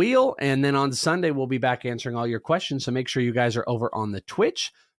got the wheel. And then on Sunday, we'll be back answering all your questions. So make sure you guys are over on the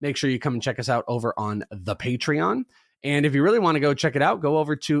Twitch. Make sure you come and check us out over on the Patreon. And if you really want to go check it out, go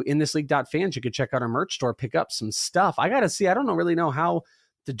over to inthisleague.fans. You could check out our merch store, pick up some stuff. I got to see, I don't really know how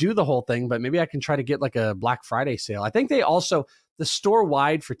to do the whole thing, but maybe I can try to get like a Black Friday sale. I think they also, the store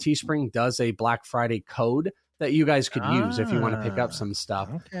wide for Teespring does a Black Friday code that you guys could use if you want to pick up some stuff.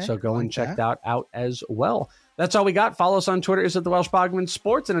 Okay, so go and check that out as well. That's all we got. Follow us on Twitter. Is it the Welsh Bogman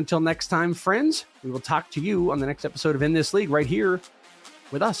Sports? And until next time, friends, we will talk to you on the next episode of In This League right here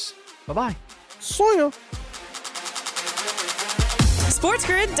with us. Bye-bye. See ya.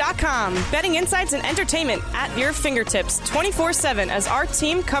 SportsGrid.com. Betting insights and entertainment at your fingertips 24/7 as our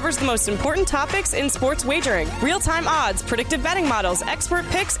team covers the most important topics in sports wagering. Real-time odds, predictive betting models, expert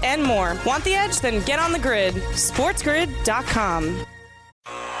picks, and more. Want the edge? Then get on the grid. SportsGrid.com.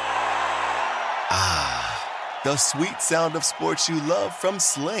 The sweet sound of sports you love from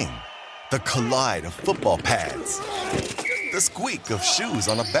Sling. The collide of football pads. The squeak of shoes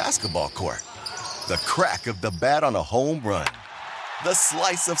on a basketball court. The crack of the bat on a home run. The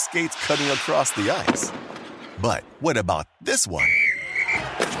slice of skates cutting across the ice. But what about this one?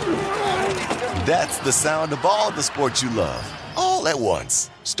 That's the sound of all the sports you love, all at once.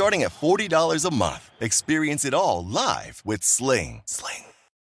 Starting at $40 a month. Experience it all live with Sling.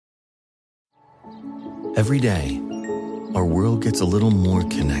 Every day, our world gets a little more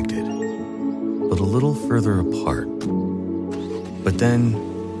connected, but a little further apart. But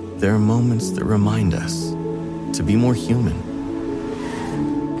then, there are moments that remind us to be more human.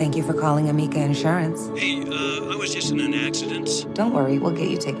 Thank you for calling Amica Insurance. Hey, I was just in an accident. Don't worry, we'll get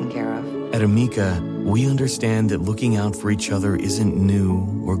you taken care of. At Amica, we understand that looking out for each other isn't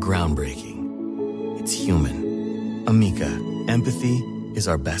new or groundbreaking. It's human. Amica, empathy is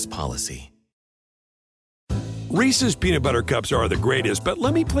our best policy. Reese's Peanut Butter Cups are the greatest, but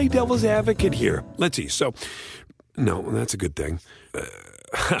let me play devil's advocate here. Let's see. So, no, that's a good thing.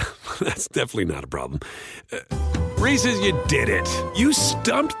 That's definitely not a problem. Reese's, you did it. You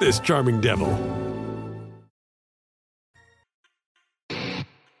stumped this charming devil.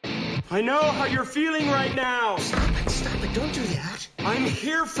 I know how you're feeling right now. Stop it. Don't do that. I'm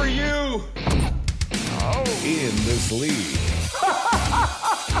here for you. Oh. In this league.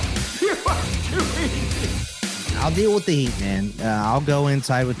 You are too easy. I'll deal with the heat, man. I'll go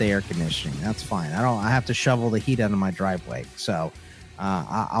inside with the air conditioning. That's fine. I have to shovel the heat out of my driveway. So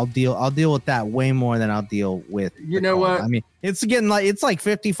I'll deal with that way more than I'll deal with. You know cold. what? I mean, it's like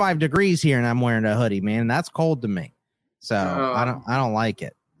 55 degrees here, and I'm wearing a hoodie, man. That's cold to me. So I don't like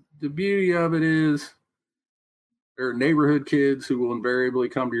it. The beauty of it is there are neighborhood kids who will invariably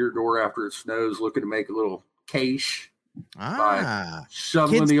come to your door after it snows looking to make a little cache by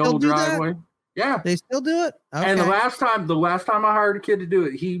shoveling the old driveway. That? Yeah. They still do it? Okay. And the last time I hired a kid to do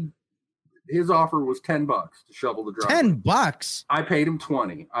it, his offer was $10 to shovel the driveway. $10? I paid him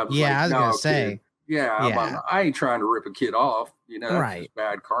 $20. I was gonna say. I ain't trying to rip a kid off. That's right. just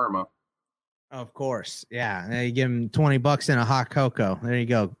bad karma. Of course. Yeah. Now you give him $20 in a hot cocoa. There you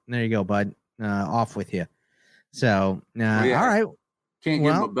go, bud. Off with you. So, all right. Can't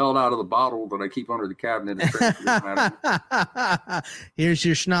get him a belt out of the bottle that I keep under the cabinet. Here's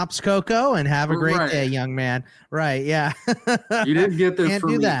your schnapps cocoa, and have a great day, young man. Right. Yeah. You didn't get this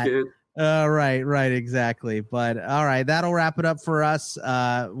from me, kid. Right, exactly. But all right, that'll wrap it up for us.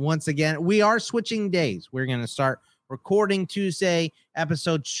 Once again, we are switching days. We're going to start recording Tuesday.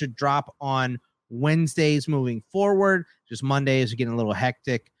 Episodes should drop on Wednesdays moving forward. Just Mondays are getting a little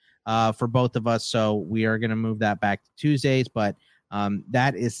hectic for both of us, so we are going to move that back to Tuesdays. But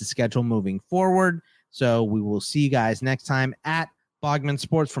that is the schedule moving forward. So we will see you guys next time at Bogman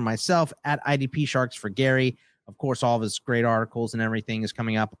Sports for myself, at IDP Sharks for Gary. Of course, all of his great articles and everything is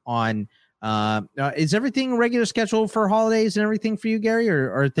coming up on. Is everything regular schedule for holidays and everything for you, Gary,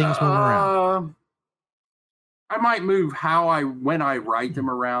 or are things moving around? I might move when I write them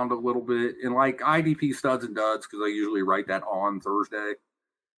around a little bit, and like IDP Studs and Duds, because I usually write that on Thursday.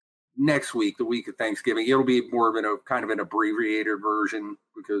 Next week, the week of Thanksgiving, it'll be more of a kind of an abbreviated version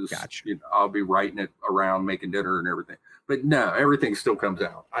because I'll be writing it around making dinner and everything. But no, everything still comes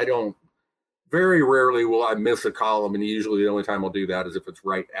out. Very rarely will I miss a column, and usually the only time I'll do that is if it's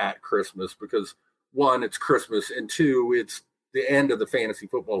right at Christmas, because one, it's Christmas, and two, it's the end of the fantasy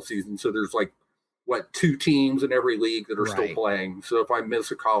football season. So there's 2 teams in every league that are still playing. So if I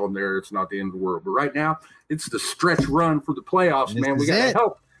miss a column there, it's not the end of the world. But right now, it's the stretch run for the playoffs, man. We got to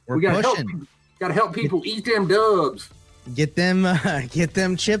help. We got to help people eat them dubs. Get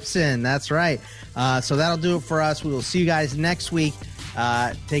them chips in. That's right. So that'll do it for us. We will see you guys next week.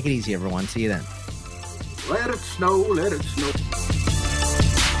 Take it easy, everyone. See you then. Let it snow. Let it snow.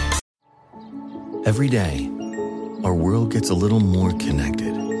 Every day, our world gets a little more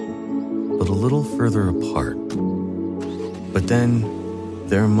connected, but a little further apart. But then,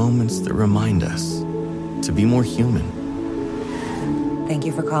 there are moments that remind us to be more human. Thank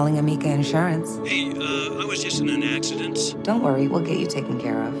you for calling Amica Insurance. Hey, I was just in an accident. Don't worry, we'll get you taken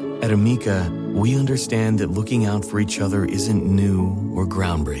care of. At Amica, we understand that looking out for each other isn't new or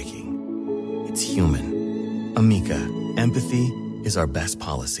groundbreaking. It's human. Amica, empathy is our best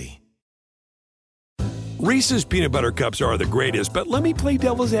policy. Reese's Peanut Butter Cups are the greatest, but let me play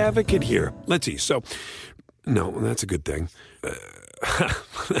devil's advocate here. Let's see. So, no, that's a good thing.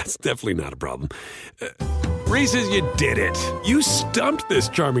 That's definitely not a problem. Reese's, you did it. You stumped this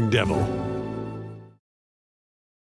charming devil.